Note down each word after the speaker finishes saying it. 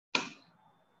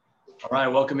All right,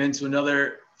 welcome into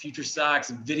another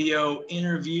FutureSox video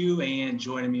interview, and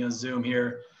joining me on Zoom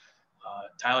here,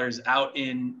 Tyler's out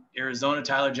in Arizona.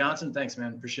 Tyler Johnson, thanks,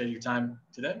 man. Appreciate your time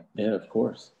today. Yeah, of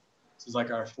course. This is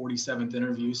like our 47th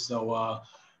interview, so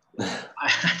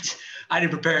I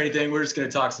didn't prepare anything. We're just going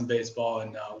to talk some baseball,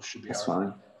 and we should be That's all right.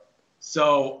 fine.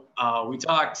 So we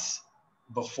talked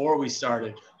before we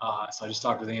started, so I just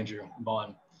talked with Andrew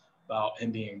Vaughn about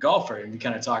him being a golfer, and we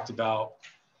kind of talked about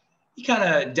he kind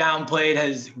of downplayed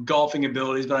his golfing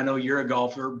abilities, but I know you're a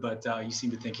golfer, but you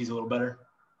seem to think he's a little better.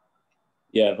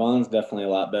 Yeah, Vaughn's definitely a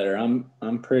lot better. I'm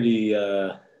pretty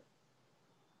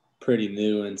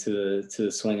new into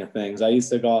the swing of things. I used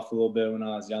to golf a little bit when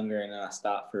I was younger, and then I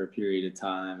stopped for a period of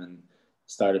time and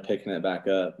started picking it back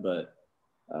up. But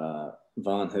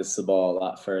Vaughn hits the ball a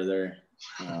lot further,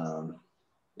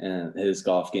 and his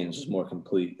golf game is just more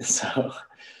complete. So,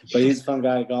 but he's a fun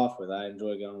guy to golf with. I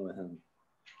enjoy going with him.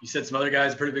 You said some other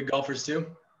guys are pretty big golfers too?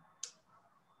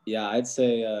 Yeah, I'd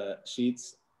say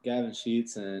Gavin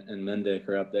Sheets and Mendick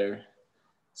are up there.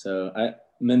 So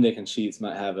Mendick and Sheets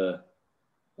might have a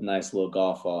nice little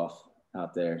golf off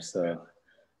out there. So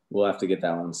we'll have to get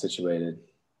that one situated.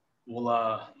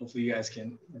 Well, hopefully you guys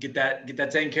can get that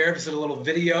taken care of. Just a little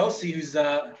video, see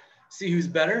who's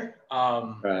better.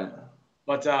 Right.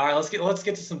 But all right, let's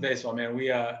get to some baseball, man.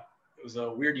 It was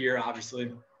a weird year,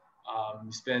 obviously.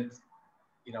 We spent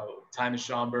time in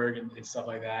Schaumburg and stuff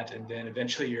like that. And then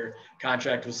eventually your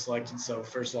contract was selected. So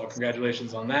first of all,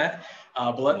 congratulations on that.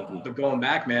 But going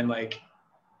back, man, like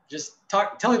just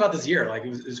tell me about this year. Like it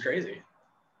was crazy.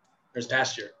 This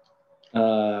past year.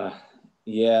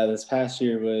 Yeah, this past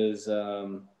year was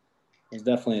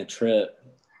definitely a trip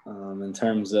in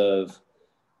terms of,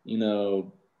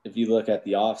 if you look at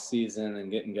the off season and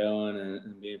getting going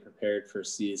and being prepared for a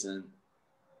season,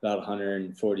 about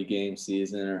 140 game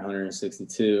season or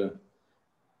 162,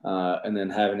 and then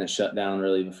having it shut down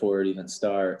really before it even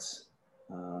starts.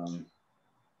 And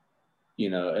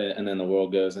then the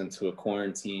world goes into a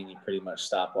quarantine. You pretty much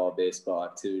stop all baseball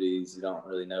activities. You don't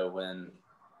really know when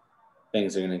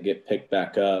things are going to get picked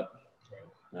back up.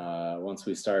 Once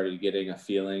we started getting a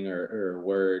feeling or a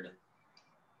word,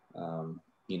 I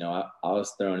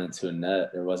was thrown into a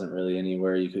net. There wasn't really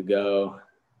anywhere you could go.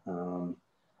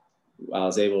 I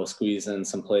was able to squeeze in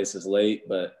some places late,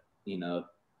 but,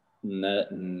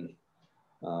 net and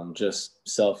just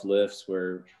self lifts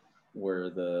were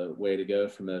the way to go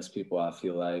for most people, I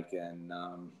feel like. And,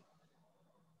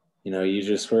 you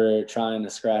just were trying to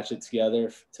scratch it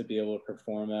together to be able to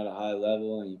perform at a high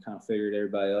level, and you kind of figured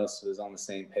everybody else was on the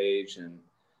same page. And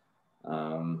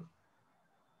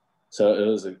so it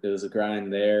was a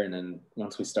grind there. And then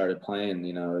once we started playing,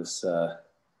 it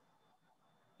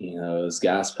was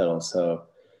gas pedal. So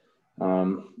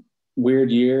weird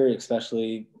year,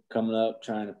 especially coming up,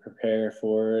 trying to prepare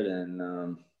for it.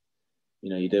 And,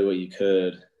 you did what you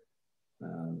could.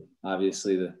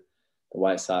 Obviously the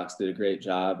White Sox did a great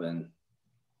job and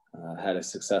had a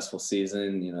successful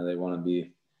season. We want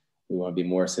to be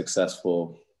more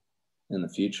successful in the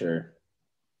future.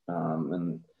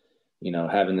 And,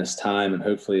 having this time and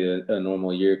hopefully a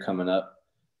normal year coming up,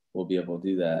 we'll be able to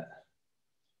do that.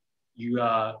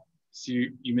 So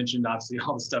you mentioned obviously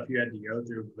all the stuff you had to go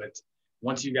through, but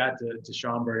once you got to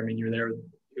Schaumburg, I mean, you were there.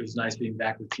 It was nice being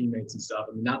back with teammates and stuff.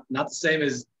 I mean, not the same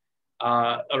as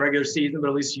a regular season, but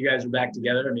at least you guys were back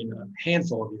together. I mean, a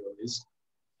handful of you at least.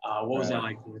 What was that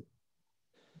like for you?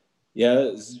 Yeah,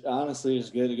 it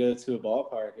was good to go to a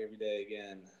ballpark every day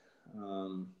again.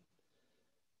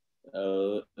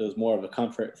 It was more of a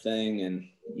comfort thing, and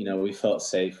we felt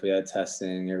safe. We had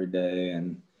testing every day,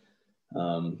 and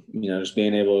just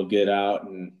being able to get out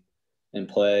and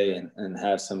play and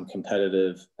have some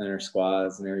competitive inter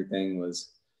squads and everything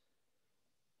was,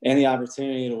 and the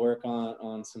opportunity to work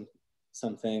on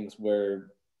some things where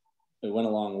it went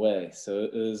a long way. So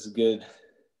it was a good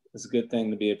thing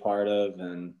to be a part of.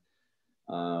 And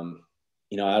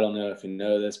I don't know if you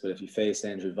know this, but if you face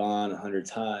Andrew Vaughn 100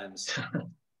 times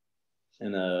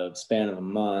in a span of a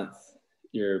month,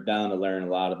 you're bound to learn a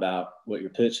lot about what your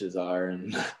pitches are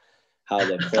and how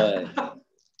they play.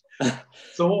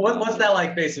 So what's that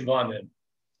like facing Vaughn then?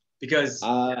 Because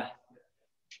I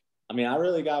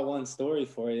really got one story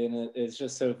for you, and it's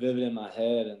just so vivid in my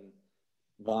head, and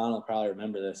Vaughn will probably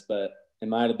remember this, but it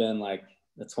might have been like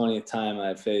the 20th time I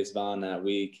had faced Vaughn that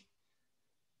week.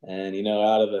 And,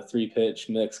 out of a 3-pitch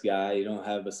mix guy, you don't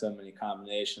have so many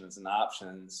combinations and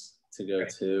options to go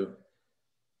to.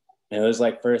 And it was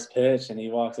like first pitch, and he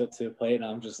walks up to the plate, and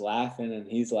I'm just laughing, and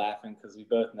he's laughing because we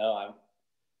both know I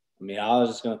was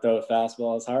just going to throw a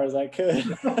fastball as hard as I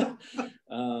could.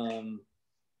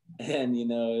 And,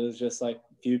 it was just like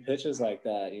few pitches like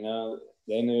that, you know,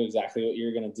 they knew exactly what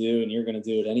you're going to do, and you're going to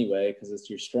do it anyway because it's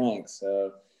your strength.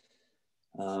 So,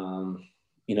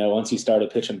 you know, once you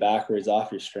started pitching backwards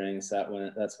off your strings,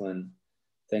 that's when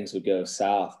things would go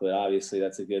south. But obviously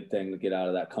that's a good thing to get out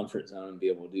of that comfort zone and be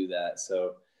able to do that.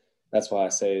 So that's why I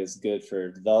say it's good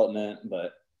for development.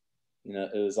 But, you know,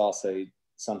 it was also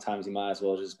sometimes you might as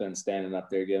well just been standing up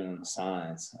there giving them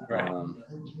signs. Right.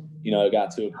 You know, it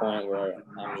got to a point where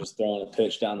I'm just throwing a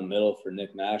pitch down the middle for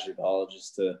Nick Madrigal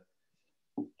just to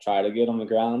try to get him the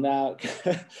ground out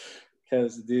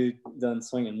because the dude doesn't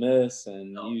swing and miss,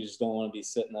 and you just don't want to be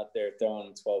sitting up there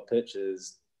throwing 12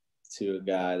 pitches to a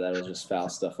guy that'll just foul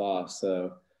stuff off.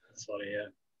 So that's funny, yeah.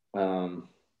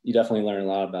 You definitely learn a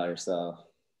lot about yourself.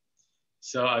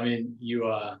 So, I mean,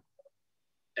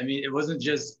 it wasn't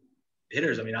just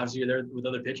hitters. I mean, obviously you're there with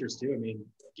other pitchers too. I mean,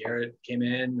 Garrett came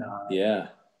in. Yeah.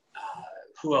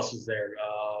 Who else was there?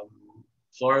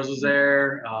 Flores was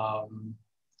there.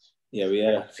 Yeah, we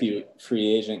had a few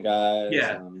free agent guys.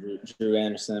 Yeah. Drew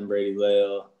Anderson, Brady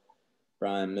Lale,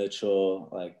 Brian Mitchell,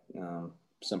 like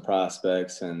some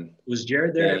prospects. And was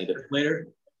Jared there later?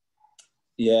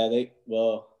 Yeah,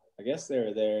 I guess they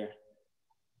were there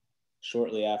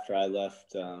shortly after I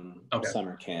left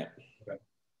summer camp. Okay.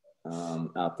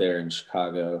 Out there in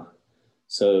Chicago.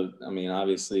 So, I mean,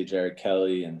 obviously Jared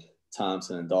Kelly and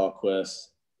Thompson and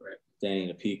Dahlquist, right.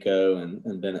 Danny DePico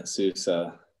and Bennett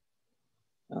Sousa,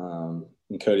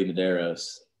 and Cody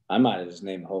Medeiros. I might have just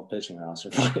named the whole pitching roster.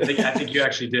 I think you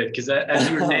actually did, because as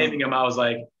you were naming them, I was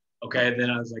like, okay. Then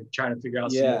I was like trying to figure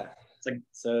out. Yeah. It's like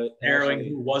so narrowing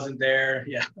who wasn't there.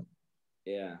 Yeah.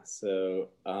 Yeah. So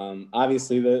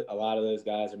obviously a lot of those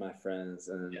guys are my friends,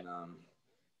 and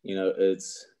you know,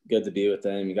 it's good to be with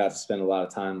them. You got to spend a lot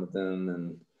of time with them,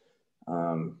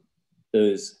 and it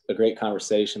was a great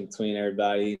conversation between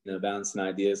everybody, you know, bouncing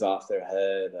ideas off their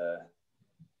head.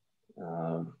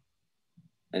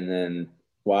 And then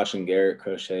watching Garrett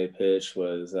Crochet pitch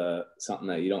was something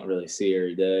that you don't really see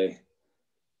every day.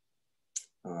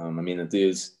 I mean, the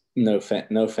dude's no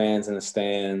fans in the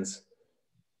stands.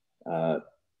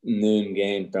 Noon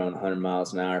game throwing 100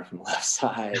 miles an hour from the left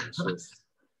side. It's just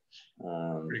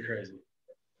pretty crazy.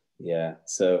 Yeah,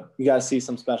 so you got to see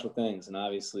some special things, and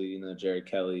obviously, you know, Jared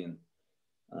Kelly and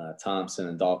Thompson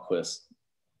and Dahlquist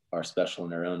are special in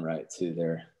their own right too.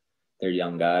 They're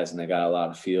young guys, and they got a lot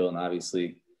of feel, and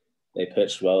obviously they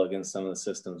pitched well against some of the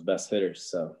system's best hitters.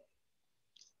 So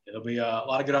it'll be a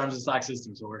lot of good arms and stock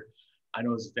systems. So I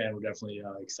know as a fan, we're definitely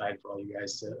excited for all you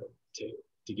guys to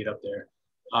get up there.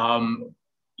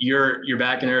 You're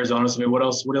back in Arizona. So I mean, what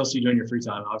else do you do in your free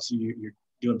time? Obviously, you're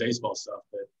doing baseball stuff,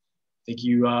 but I think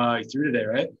you threw today,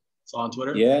 right? It's on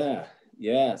Twitter.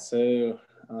 Yeah. So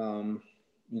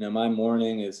you know, my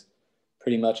morning is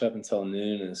pretty much up until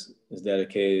noon is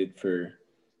dedicated for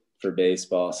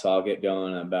baseball. So I'll get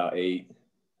going at about 8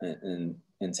 and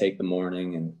take the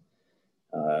morning and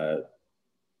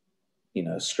you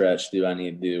know, stretch. Do I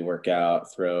need to do work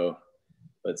out, throw?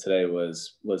 But today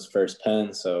was first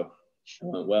pen, so it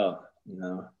went well. You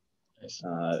know, nice.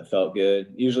 It felt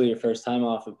good. Usually, your first time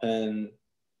off a pen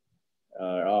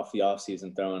or off the off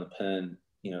season throwing a pen,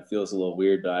 you know, feels a little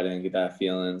weird, but I didn't get that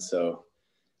feeling. So,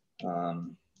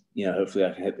 you know, hopefully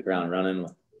I can hit the ground running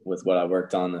with what I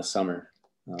worked on this summer.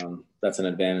 That's an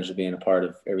advantage of being a part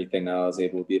of everything that I was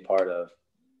able to be a part of.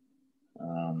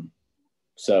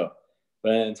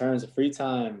 But in terms of free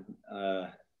time, I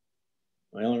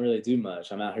don't really do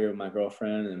much. I'm out here with my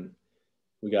girlfriend, and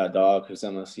we got a dog who's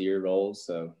almost a year old,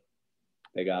 so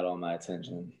they got all my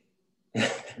attention.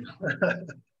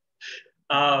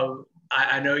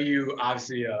 I know you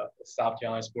obviously a South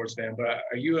Carolina sports fan, but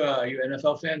are you an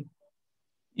NFL fan?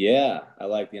 Yeah, I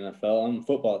like the NFL. I'm a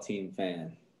football team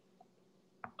fan.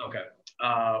 Okay.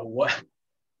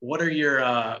 What are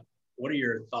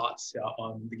your thoughts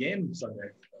on the game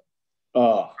Sunday?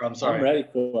 Oh, I'm sorry. I'm ready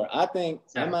for it. I think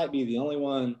I might be the only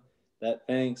one that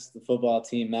thinks the football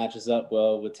team matches up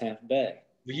well with Tampa Bay.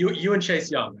 You and Chase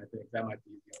Young, I think that might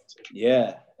be the answer.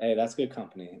 Yeah. Hey, that's good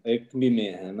company. It can be me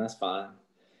and him. That's fine.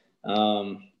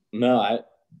 No, I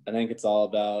think it's all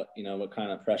about, you know, what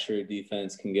kind of pressure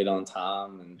defense can get on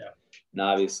Tom. And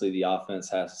obviously the offense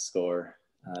has to score.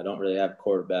 I don't really have a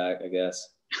quarterback, I guess.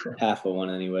 Half of one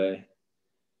anyway.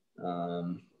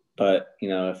 But, you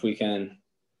know, if we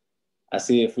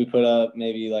put up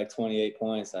maybe like 28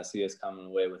 points, I see us coming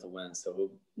away with a win. So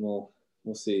we'll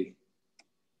see.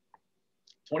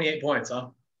 28 points, huh?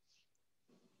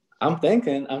 I'm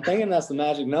thinking that's the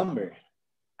magic number.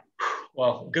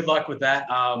 Well, good luck with that.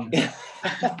 I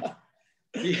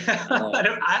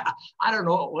don't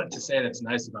know what to say that's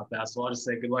nice about that, so I'll just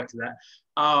say good luck to that.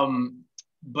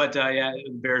 But yeah,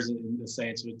 the Bears and the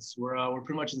Saints, we're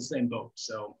pretty much in the same boat.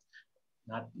 So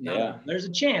not Yeah. there's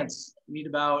a chance. You need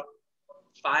about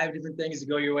 5 different things to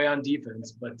go your way on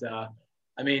defense, but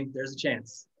I mean, there's a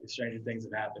chance. Stranger things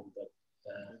have happened, but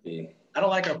I don't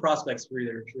like our prospects for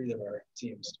either of our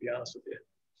teams, to be honest with you.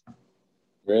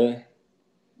 Really?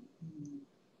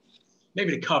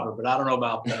 Maybe to cover, but I don't know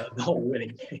about the whole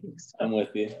winning thing. So. I'm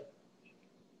with you.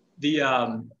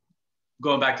 The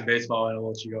going back to baseball, and I'll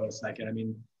let you go in a second. I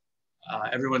mean,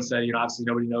 everyone said, obviously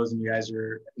nobody knows when you guys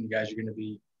are going to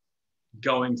be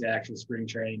going to actual spring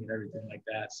training and everything like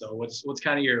that. So what's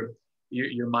kind of your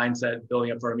mindset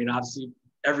building up for? I mean, obviously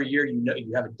every year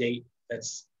you have a date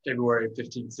that's February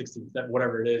 15th, 16th,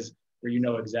 whatever it is,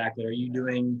 where exactly. Are you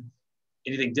doing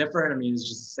anything different? I mean, it's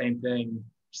just the same thing,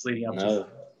 just leading up to.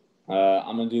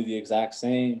 I'm gonna do the exact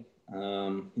same.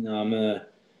 I'm gonna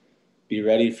be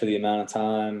ready for the amount of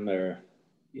time, or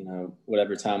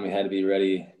whatever time we had to be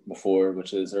ready before,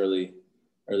 which is early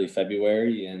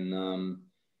February, and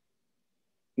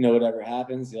whatever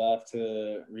happens, you'll have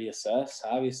to reassess,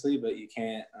 obviously, but you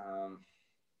can't.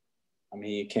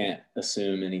 You can't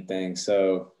assume anything.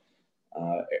 So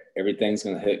everything's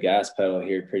going to hit gas pedal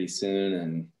here pretty soon,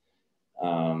 and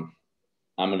I'm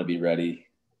going to be ready.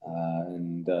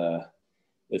 And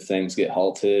if things get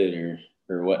halted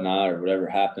or whatnot, or whatever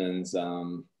happens,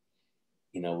 we'll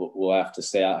have to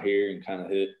stay out here and kind of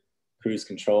hit cruise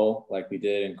control like we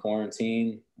did in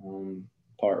quarantine,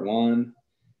 part 1.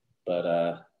 But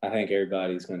I think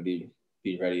everybody's going to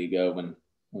be ready to go when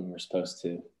we're supposed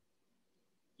to.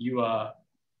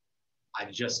 I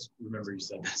just remember you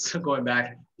said that. So going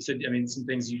back, you said, some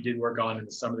things you did work on in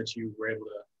the summer that you were able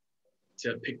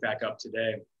to pick back up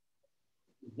today.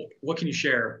 What can you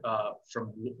share from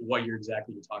what you're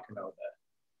talking about with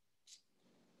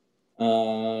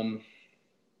that?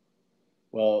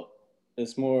 Well,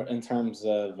 it's more in terms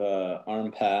of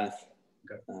arm path.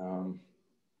 Okay.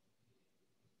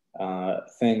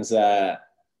 Things that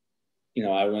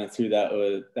I went through that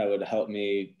would help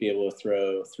me be able to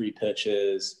throw 3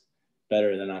 pitches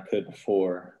better than I could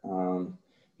before.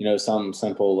 Something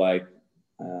simple like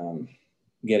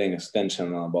getting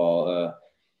extension on the ball.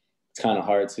 It's kind of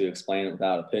hard to explain it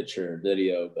without a picture or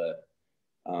video, but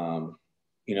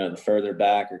the further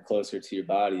back or closer to your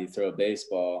body you throw a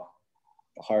baseball,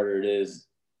 the harder it is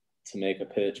to make a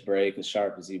pitch break as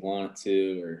sharp as you want it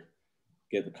to, or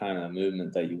get the kind of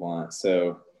movement that you want.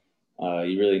 So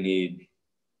you really need,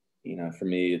 for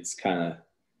me, it's kind of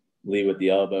lead with the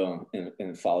elbow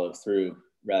and follow through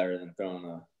rather than throwing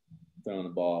the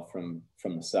ball from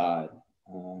the side.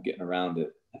 Getting around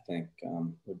it, I think,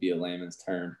 would be a layman's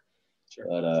term. Sure.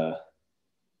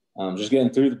 But just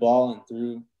getting through the ball and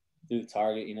through the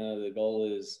target. The goal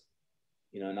is,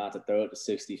 not to throw it to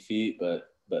 60 feet,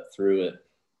 but through it.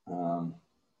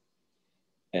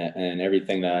 And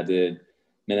everything that I did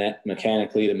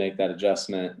mechanically to make that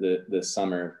adjustment this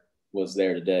summer was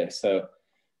there today. So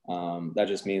that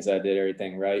just means I did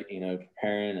everything right,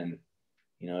 preparing, and,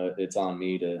 it's on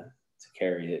me to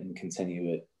carry it and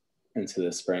continue it into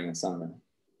the spring and summer.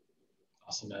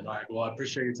 Awesome, man. All right. Well, I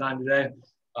appreciate your time today.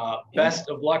 Best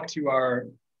of luck to our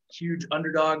huge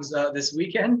underdogs this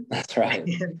weekend. That's right.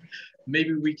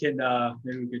 maybe we could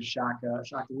shock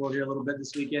the world here a little bit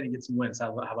this weekend and get some wins.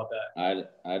 How about that?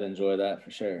 I'd enjoy that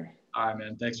for sure. All right,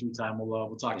 man. Thanks for your time.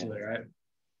 We'll talk to you later. All right.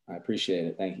 I appreciate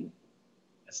it. Thank you.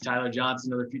 That's Tyler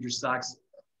Johnson, another FutureSox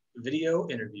video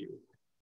interview.